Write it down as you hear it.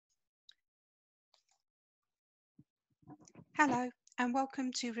Hello, and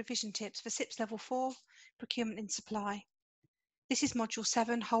welcome to Revision Tips for SIPS Level 4, Procurement in Supply. This is Module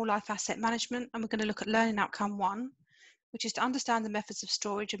 7, Whole Life Asset Management, and we're going to look at Learning Outcome 1, which is to understand the methods of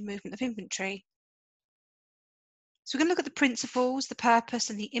storage and movement of inventory. So we're going to look at the principles, the purpose,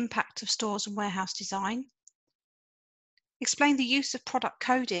 and the impact of stores and warehouse design, explain the use of product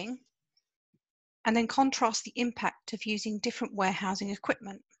coding, and then contrast the impact of using different warehousing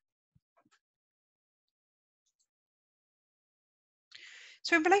equipment.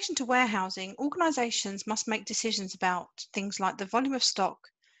 So in relation to warehousing, organisations must make decisions about things like the volume of stock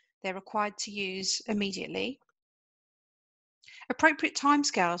they're required to use immediately, appropriate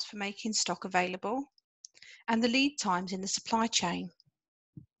timescales for making stock available, and the lead times in the supply chain.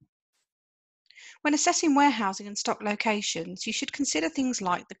 When assessing warehousing and stock locations, you should consider things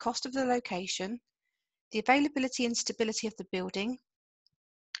like the cost of the location, the availability and stability of the building,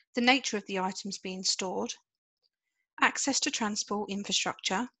 the nature of the items being stored, access to transport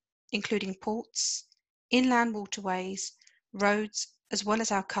infrastructure, including ports, inland waterways, roads, as well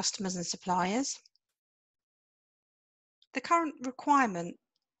as our customers and suppliers, the current requirement,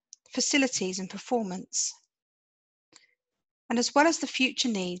 facilities and performance, and as well as the future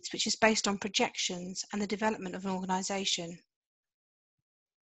needs, which is based on projections and the development of an organisation.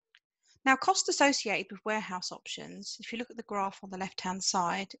 Now, cost associated with warehouse options, if you look at the graph on the left-hand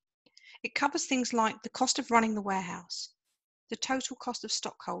side, it covers things like the cost of running the warehouse, the total cost of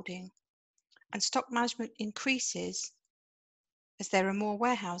stock holding, and stock management increases as there are more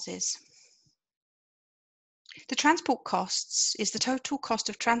warehouses. The transport costs is the total cost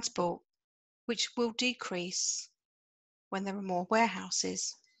of transport, which will decrease when there are more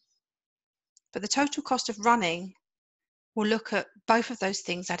warehouses. But the total cost of running will look at both of those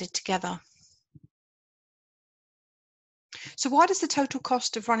things added together. So why does the total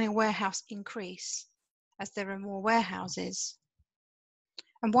cost of running a warehouse increase as there are more warehouses?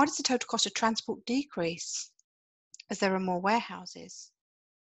 And why does the total cost of transport decrease as there are more warehouses?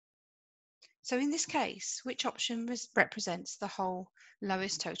 So in this case, which option represents the whole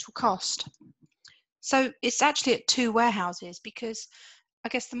lowest total cost? So it's actually at two warehouses, because I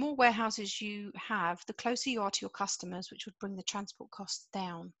guess the more warehouses you have, the closer you are to your customers, which would bring the transport costs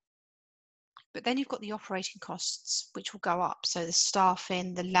down. But then you've got the operating costs, which will go up. So the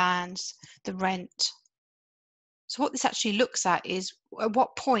staffing, the land, the rent. So what this actually looks at is at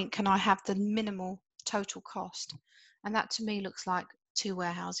what point can I have the minimal total cost? And that to me looks like two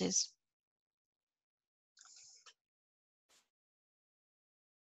warehouses.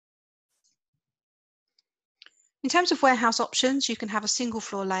 In terms of warehouse options, you can have a single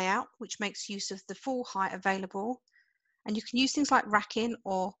floor layout, which makes use of the full height available. And you can use things like racking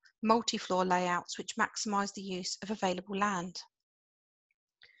or multi-floor layouts, which maximize the use of available land.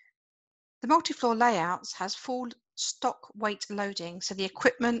 The multi-floor layouts has full stock weight loading, so the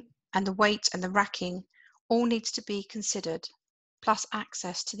equipment and the weight and the racking all needs to be considered, plus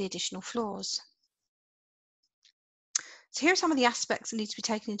access to the additional floors. So here are some of the aspects that need to be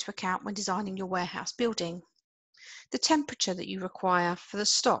taken into account when designing your warehouse building. The temperature that you require for the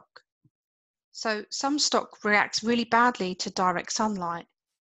stock. So some stock reacts really badly to direct sunlight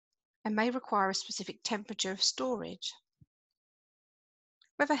and may require a specific temperature of storage.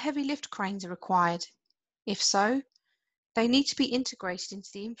 Whether heavy lift cranes are required. If so, they need to be integrated into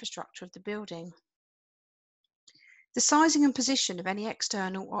the infrastructure of the building. The sizing and position of any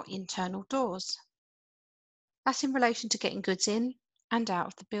external or internal doors. That's in relation to getting goods in and out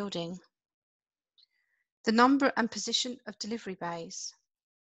of the building. The number and position of delivery bays,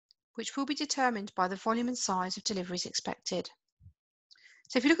 which will be determined by the volume and size of deliveries expected.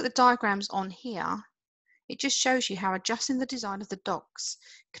 So if you look at the diagrams on here, it just shows you how adjusting the design of the docks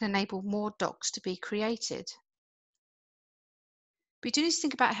can enable more docks to be created. We do need to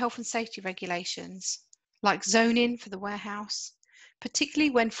think about health and safety regulations, like zoning for the warehouse,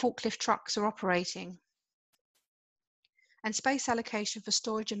 particularly when forklift trucks are operating, and space allocation for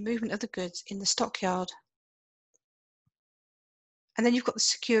storage and movement of the goods in the stockyard. And then you've got the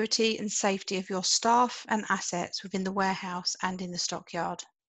security and safety of your staff and assets within the warehouse and in the stockyard.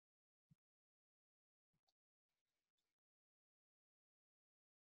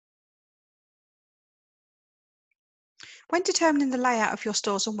 When determining the layout of your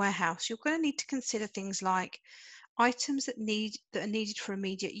stores and warehouse, you're going to need to consider things like items that are needed for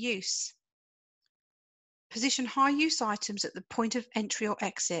immediate use. Position high-use items at the point of entry or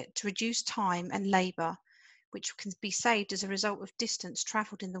exit to reduce time and labour, which can be saved as a result of distance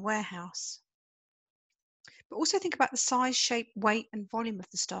travelled in the warehouse. But also think about the size, shape, weight and volume of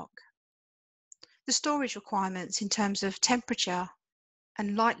the stock. The storage requirements in terms of temperature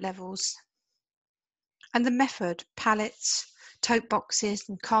and light levels, and the method, pallets, tote boxes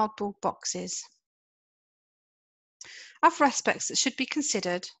and cardboard boxes. Other aspects that should be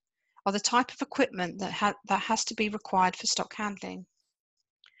considered are the type of equipment that has to be required for stock handling,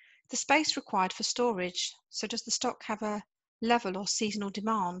 the space required for storage, so does the stock have a level or seasonal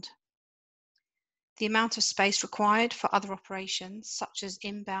demand, the amount of space required for other operations such as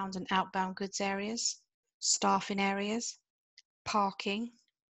inbound and outbound goods areas, staffing areas, parking,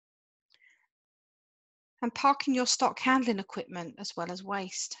 and parking your stock handling equipment as well as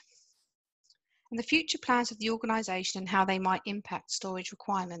waste, and the future plans of the organisation and how they might impact storage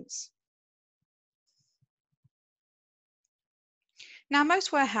requirements. Now,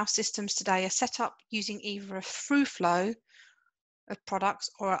 most warehouse systems today are set up using either a through flow of products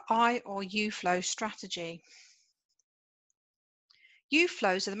or an I or U flow strategy. U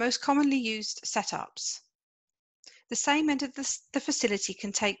flows are the most commonly used setups. The same end of the facility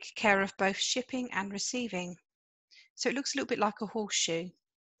can take care of both shipping and receiving. So it looks a little bit like a horseshoe.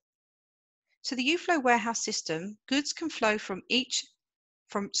 So the U-flow warehouse system, goods can flow from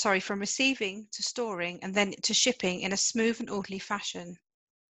receiving to storing and then to shipping in a smooth and orderly fashion.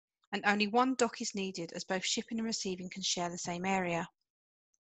 And only one dock is needed as both shipping and receiving can share the same area.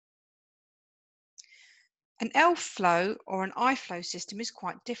 An L-flow or an I-flow system is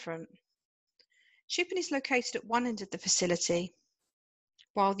quite different. Shipping is located at one end of the facility,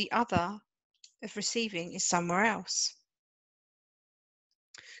 while the other of receiving is somewhere else.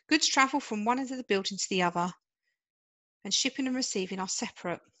 Goods travel from one end of the building to the other, and shipping and receiving are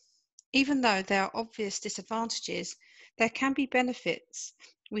separate. Even though there are obvious disadvantages, there can be benefits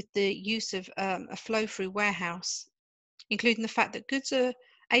with the use of a flow-through warehouse, including the fact that goods are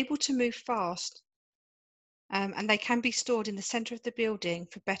able to move fast and they can be stored in the centre of the building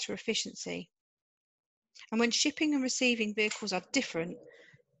for better efficiency. And when shipping and receiving vehicles are different,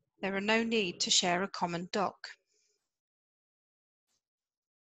 there are no need to share a common dock.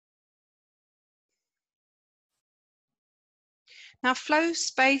 Now, flow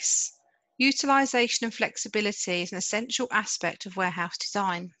space, utilisation and flexibility is an essential aspect of warehouse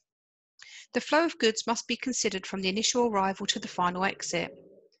design. The flow of goods must be considered from the initial arrival to the final exit.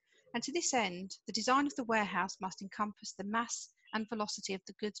 And to this end, the design of the warehouse must encompass the mass and velocity of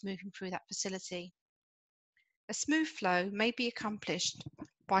the goods moving through that facility. A smooth flow may be accomplished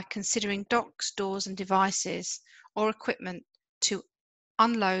by considering docks, doors and devices or equipment to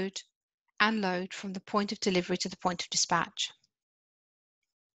unload and load from the point of delivery to the point of dispatch.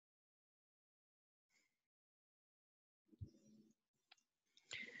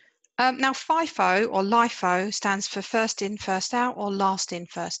 Now, FIFO or LIFO stands for first in, first out or last in,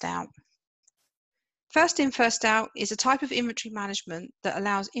 first out. First in, first out is a type of inventory management that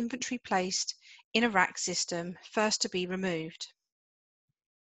allows inventory placed in a rack system first to be removed.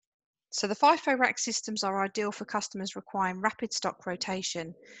 So the FIFO rack systems are ideal for customers requiring rapid stock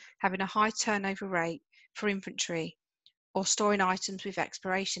rotation, having a high turnover rate for inventory, or storing items with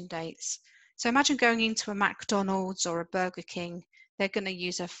expiration dates. So imagine going into a McDonald's or a Burger King, they're going to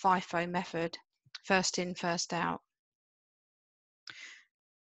use a FIFO method, first in, first out.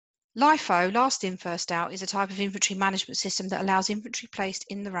 LIFO, last in, first out, is a type of inventory management system that allows inventory placed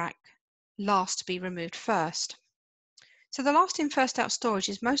in the rack last to be removed first. So the last in, first out storage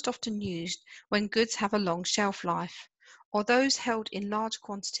is most often used when goods have a long shelf life or those held in large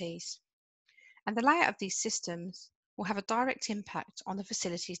quantities. And the layout of these systems will have a direct impact on the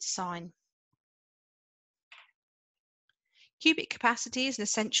facility's design. Cubic capacity is an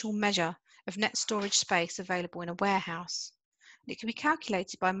essential measure of net storage space available in a warehouse. It can be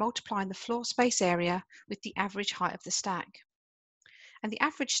calculated by multiplying the floor space area with the average height of the stack. And the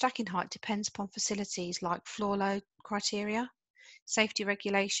average stacking height depends upon facilities like floor load criteria, safety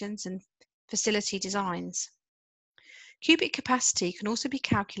regulations, and facility designs. Cubic capacity can also be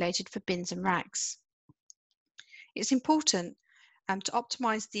calculated for bins and racks. It's important to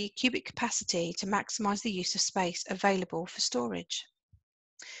optimize the cubic capacity to maximize the use of space available for storage.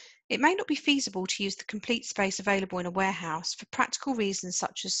 It may not be feasible to use the complete space available in a warehouse for practical reasons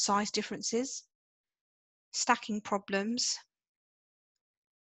such as size differences, stacking problems,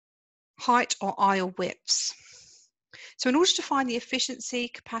 height or aisle widths. So in order to find the efficiency,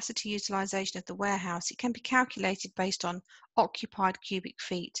 capacity utilization of the warehouse, it can be calculated based on occupied cubic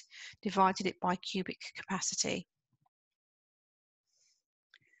feet, divided it by cubic capacity.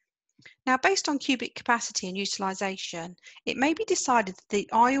 Now, based on cubic capacity and utilization, it may be decided that the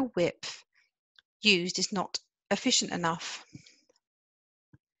aisle width used is not efficient enough.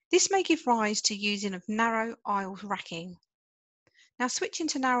 This may give rise to using of narrow aisle racking. Now, switching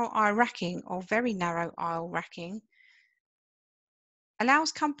to narrow aisle racking or very narrow aisle racking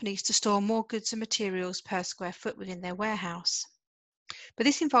allows companies to store more goods and materials per square foot within their warehouse. But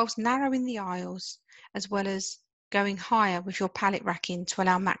this involves narrowing the aisles as well as going higher with your pallet racking to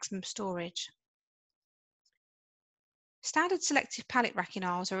allow maximum storage. Standard selective pallet racking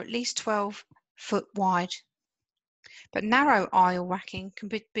aisles are at least 12 foot wide, but narrow aisle racking can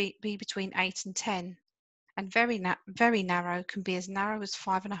be between 8 and 10, and very narrow can be as narrow as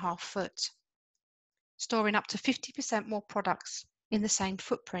 5.5 foot, storing up to 50% more products in the same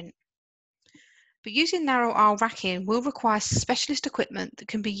footprint. But using narrow aisle racking will require specialist equipment that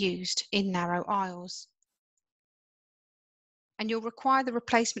can be used in narrow aisles. And you'll require the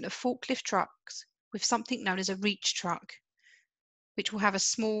replacement of forklift trucks with something known as a reach truck, which will have a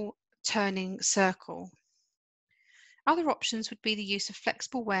small turning circle. Other options would be the use of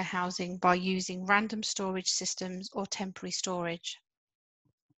flexible warehousing by using random storage systems or temporary storage.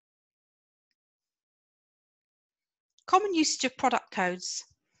 Common usage of product codes.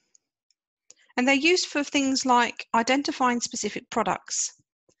 And they're used for things like identifying specific products.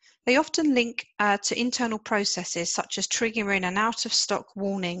 They often link to internal processes such as triggering an out-of-stock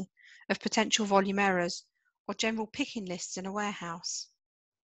warning of potential volume errors or general picking lists in a warehouse.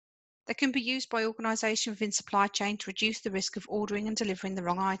 They can be used by organisations within supply chain to reduce the risk of ordering and delivering the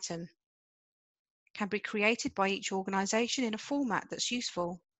wrong item. Can be created by each organisation in a format that's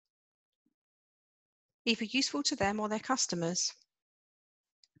useful, either useful to them or their customers.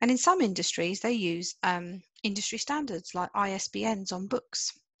 And in some industries, they use industry standards like ISBNs on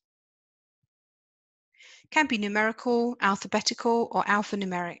books. Can be numerical, alphabetical, or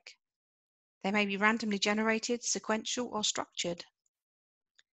alphanumeric. They may be randomly generated, sequential, or structured.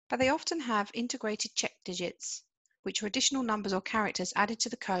 But they often have integrated check digits, which are additional numbers or characters added to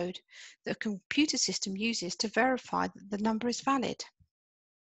the code that a computer system uses to verify that the number is valid,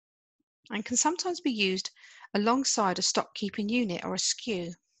 and can sometimes be used alongside a stock keeping unit or a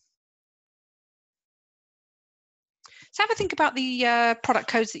SKU. So have a think about the product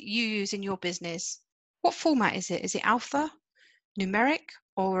codes that you use in your business. What format is it? Is it alpha, numeric,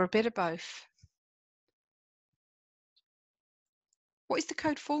 or a bit of both? What is the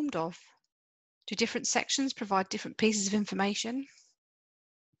code formed of? Do different sections provide different pieces of information?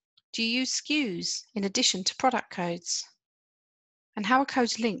 Do you use SKUs in addition to product codes? And how are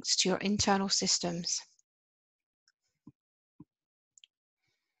codes linked to your internal systems?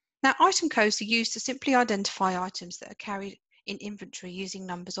 Now, item codes are used to simply identify items that are carried in inventory using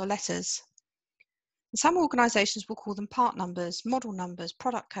numbers or letters. And some organisations will call them part numbers, model numbers,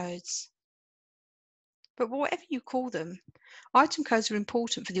 product codes. But whatever you call them, item codes are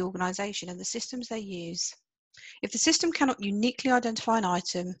important for the organisation and the systems they use. If the system cannot uniquely identify an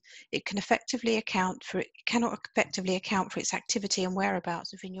item, it cannot effectively account for its activity and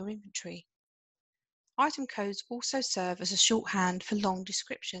whereabouts within your inventory. Item codes also serve as a shorthand for long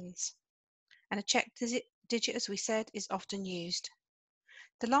descriptions, and a check digit, as we said, is often used.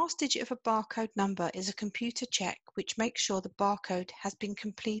 The last digit of a barcode number is a computer check which makes sure the barcode has been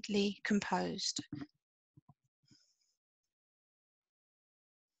completely composed.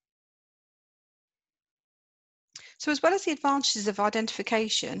 So as well as the advantages of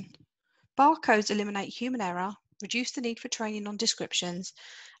identification, barcodes eliminate human error, reduce the need for training on descriptions,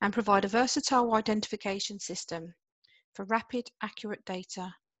 and provide a versatile identification system for rapid, accurate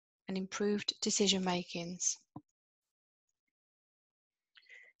data and improved decision makings.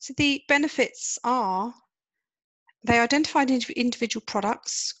 So the benefits are they identify individual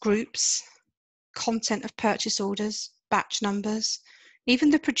products, groups, content of purchase orders, batch numbers, even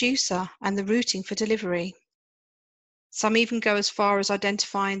the producer and the routing for delivery. Some even go as far as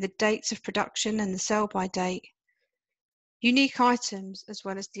identifying the dates of production and the sell-by date, unique items, as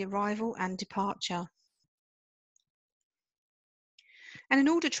well as the arrival and departure. And an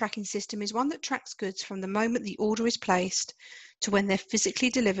order tracking system is one that tracks goods from the moment the order is placed to when they're physically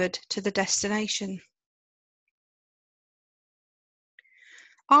delivered to the destination.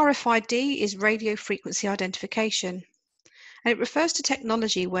 RFID is radio frequency identification, and it refers to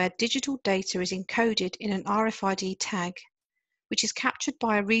technology where digital data is encoded in an RFID tag, which is captured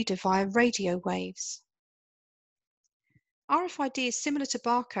by a reader via radio waves. RFID is similar to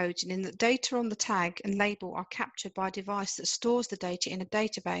barcoding in that data on the tag and label are captured by a device that stores the data in a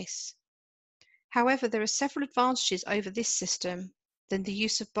database. However, there are several advantages over this system than the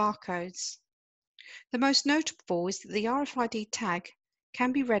use of barcodes. The most notable is that the RFID tag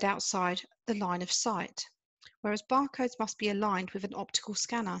can be read outside the line of sight, whereas barcodes must be aligned with an optical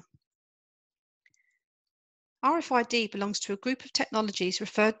scanner. RFID belongs to a group of technologies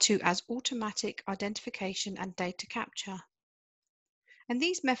referred to as automatic identification and data capture. And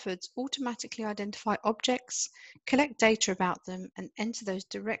these methods automatically identify objects, collect data about them, and enter those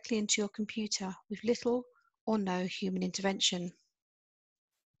directly into your computer with little or no human intervention.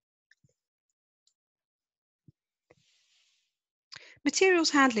 Materials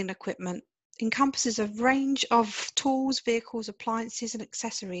handling equipment encompasses a range of tools, vehicles, appliances, and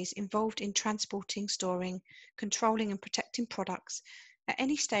accessories involved in transporting, storing, controlling, and protecting products at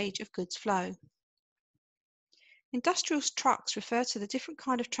any stage of goods flow. Industrial trucks refer to the different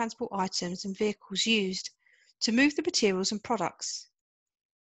kind of transport items and vehicles used to move the materials and products.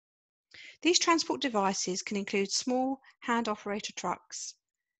 These transport devices can include small hand-operated trucks,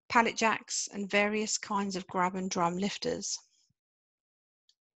 pallet jacks, and various kinds of grab and drum lifters.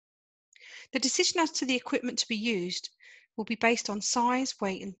 The decision as to the equipment to be used will be based on size,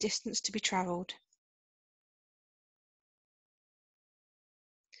 weight, and distance to be travelled.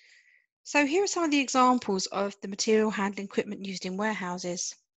 So here are some of the examples of the material handling equipment used in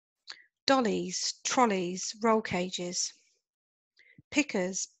warehouses. Dollies, trolleys, roll cages,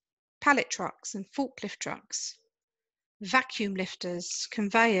 pickers, pallet trucks and forklift trucks, vacuum lifters,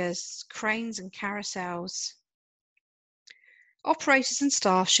 conveyors, cranes and carousels. Operators and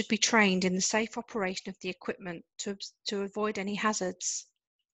staff should be trained in the safe operation of the equipment to avoid any hazards.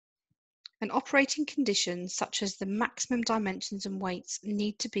 And operating conditions such as the maximum dimensions and weights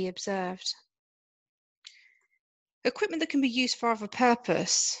need to be observed. Equipment that can be used for other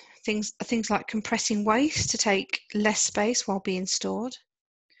purpose, things like compressing waste to take less space while being stored,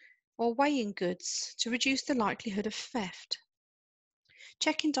 or weighing goods to reduce the likelihood of theft.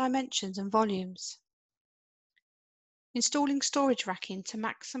 Checking dimensions and volumes. Installing storage racking to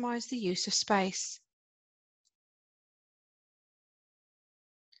maximize the use of space.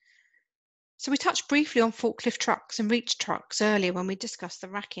 So we touched briefly on forklift trucks and reach trucks earlier when we discussed the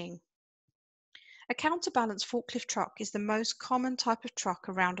racking. A counterbalance forklift truck is the most common type of truck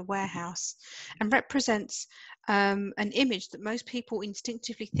around a warehouse and represents an image that most people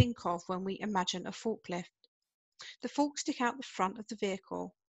instinctively think of when we imagine a forklift. The forks stick out the front of the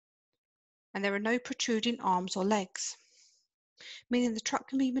vehicle and there are no protruding arms or legs, meaning the truck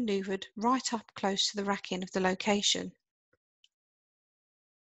can be manoeuvred right up close to the racking of the location.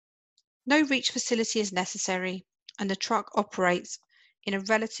 No reach facility is necessary and the truck operates in a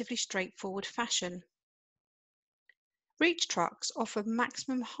relatively straightforward fashion. Reach trucks offer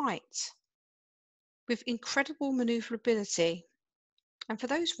maximum height with incredible manoeuvrability, and for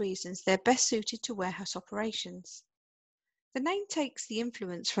those reasons they're best suited to warehouse operations. The name takes the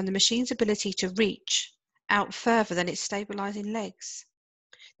influence from the machine's ability to reach out further than its stabilizing legs.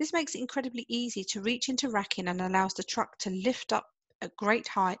 This makes it incredibly easy to reach into racking and allows the truck to lift up at great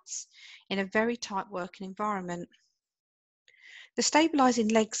heights in a very tight working environment. The stabilizing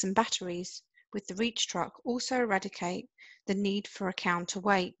legs and batteries with the reach truck also eradicate the need for a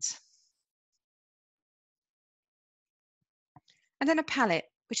counterweight. And then a pallet,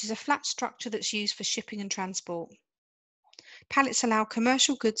 which is a flat structure that's used for shipping and transport. Pallets allow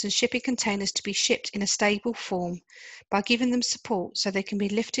commercial goods and shipping containers to be shipped in a stable form by giving them support so they can be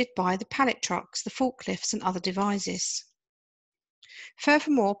lifted by the pallet trucks, the forklifts, and other devices.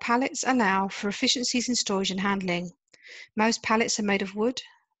 Furthermore, pallets allow for efficiencies in storage and handling. Most pallets are made of wood,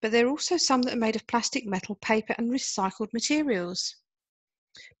 but there are also some that are made of plastic, metal, paper, and recycled materials.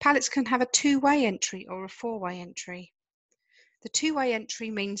 Pallets can have a two-way entry or a four-way entry. The two-way entry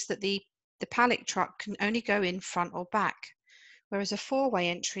means that the pallet truck can only go in front or back, whereas a four-way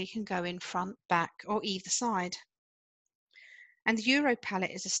entry can go in front, back, or either side. And the Euro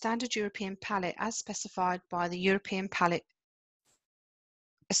pallet is a standard European pallet as specified by the European Pallet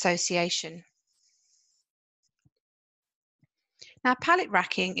Association. Now, pallet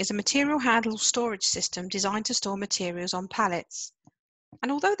racking is a material handle storage system designed to store materials on pallets.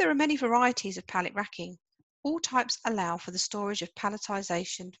 And although there are many varieties of pallet racking, all types allow for the storage of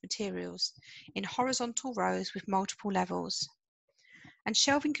palletization materials in horizontal rows with multiple levels, and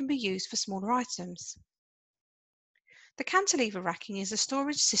shelving can be used for smaller items. The cantilever racking is a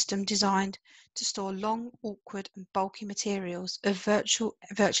storage system designed to store long, awkward, and bulky materials of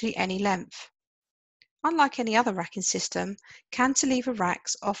virtually any length. Unlike any other racking system, cantilever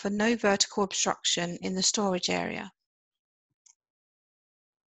racks offer no vertical obstruction in the storage area.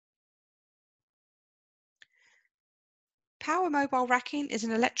 Power mobile racking is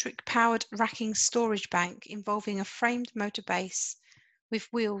an electric-powered racking storage bank involving a framed motor base with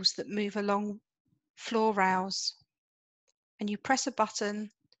wheels that move along floor rails, and you press a button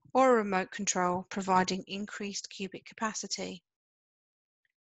or a remote control, providing increased cubic capacity.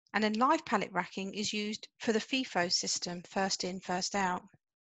 And then live pallet racking is used for the FIFO system, first in, first out.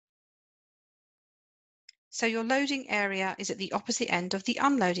 So your loading area is at the opposite end of the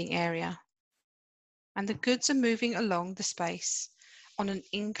unloading area, and the goods are moving along the space on an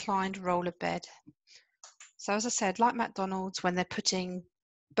inclined roller bed. So as I said, like McDonald's, when they're putting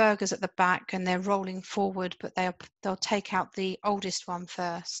burgers at the back and they're rolling forward, but they'll take out the oldest one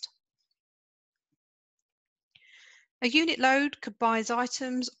first. A unit load combines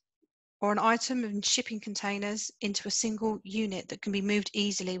items or an item in shipping containers into a single unit that can be moved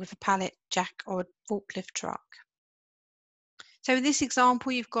easily with a pallet jack or a forklift truck. So in this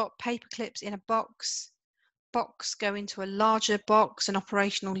example, you've got paper clips in a box go into a larger box, an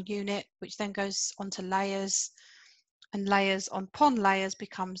operational unit, which then goes onto layers, and layers upon layers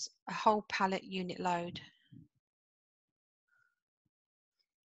becomes a whole pallet unit load.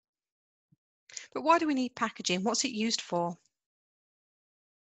 But why do we need packaging? What's it used for?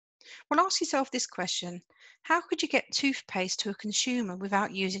 Well, ask yourself this question: how could you get toothpaste to a consumer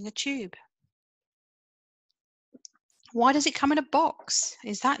without using a tube? Why does it come in a box?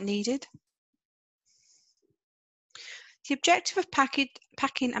 Is that needed? The objective of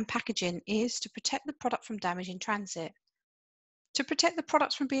packing and packaging is to protect the product from damage in transit, to protect the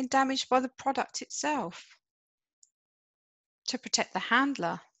products from being damaged by the product itself, to protect the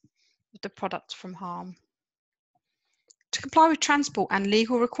handler of the product from harm, to comply with transport and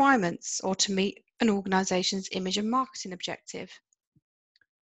legal requirements, or to meet an organisation's image and marketing objective,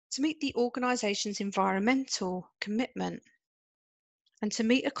 to meet the organisation's environmental commitment, and to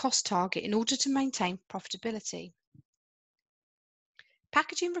meet a cost target in order to maintain profitability.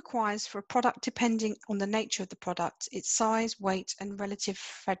 Packaging requires for a product, depending on the nature of the product, its size, weight, and relative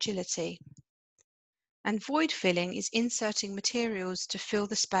fragility. And void filling is inserting materials to fill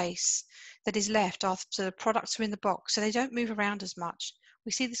the space that is left after the products are in the box so they don't move around as much.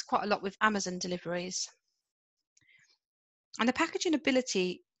 We see this quite a lot with Amazon deliveries. And the packaging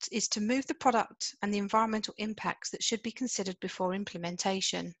ability is to move the product and the environmental impacts that should be considered before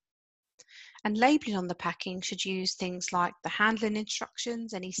implementation. And labelling on the packing should use things like the handling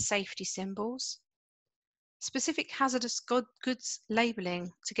instructions, any safety symbols, specific hazardous goods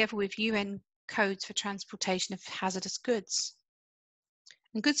labelling together with UN codes for transportation of hazardous goods.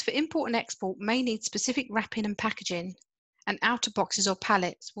 And goods for import and export may need specific wrapping and packaging, and outer boxes or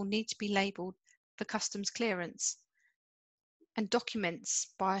pallets will need to be labelled for customs clearance, and documents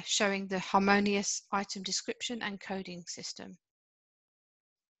by showing the harmonious item description and coding system.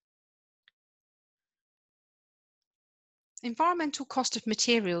 Environmental cost of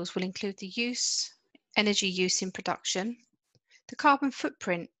materials will include the energy use in production, the carbon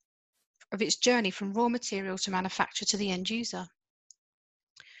footprint of its journey from raw material to manufacture to the end user,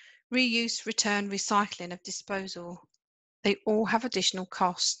 reuse, return, recycling of disposal. They all have additional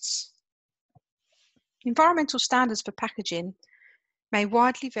costs. Environmental standards for packaging may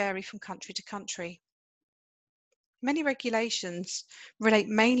widely vary from country to country. Many regulations relate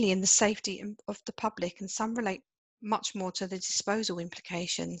mainly in the safety of the public, and some relate much more to the disposal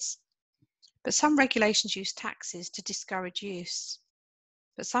implications. But some regulations use taxes to discourage use.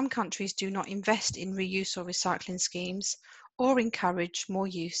 But some countries do not invest in reuse or recycling schemes or encourage more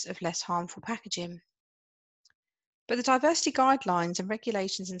use of less harmful packaging. But the diversity guidelines and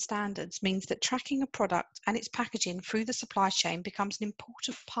regulations and standards means that tracking a product and its packaging through the supply chain becomes an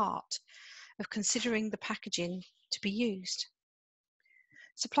important part of considering the packaging to be used.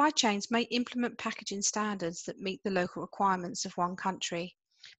 Supply chains may implement packaging standards that meet the local requirements of one country,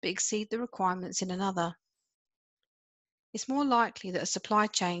 but exceed the requirements in another. It's more likely that a supply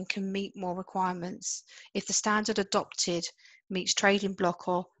chain can meet more requirements if the standard adopted meets trading bloc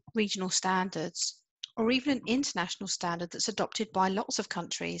or regional standards, or even an international standard that's adopted by lots of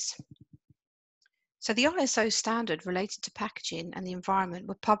countries. So the ISO standard related to packaging and the environment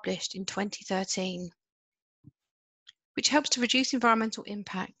were published in 2013. Which helps to reduce environmental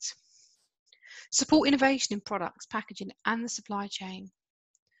impact, support innovation in products, packaging, and the supply chain,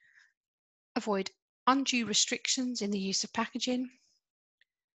 avoid undue restrictions in the use of packaging,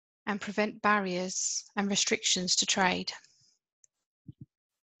 and prevent barriers and restrictions to trade.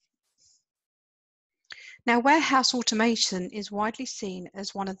 Now, warehouse automation is widely seen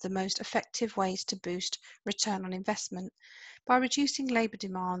as one of the most effective ways to boost return on investment by reducing labour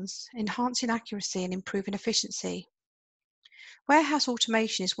demands, enhancing accuracy, and improving efficiency. Warehouse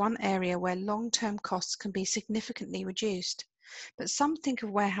automation is one area where long-term costs can be significantly reduced, but some think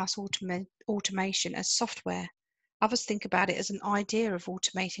of warehouse automation as software. Others think about it as an idea of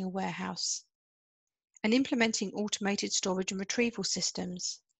automating a warehouse and implementing automated storage and retrieval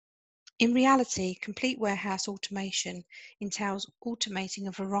systems. In reality, complete warehouse automation entails automating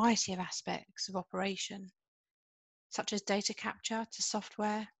a variety of aspects of operation, such as data capture to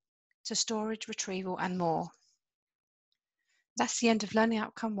software, to storage, retrieval, and more. That's the end of Learning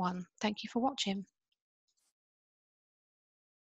Outcome 1. Thank you for watching.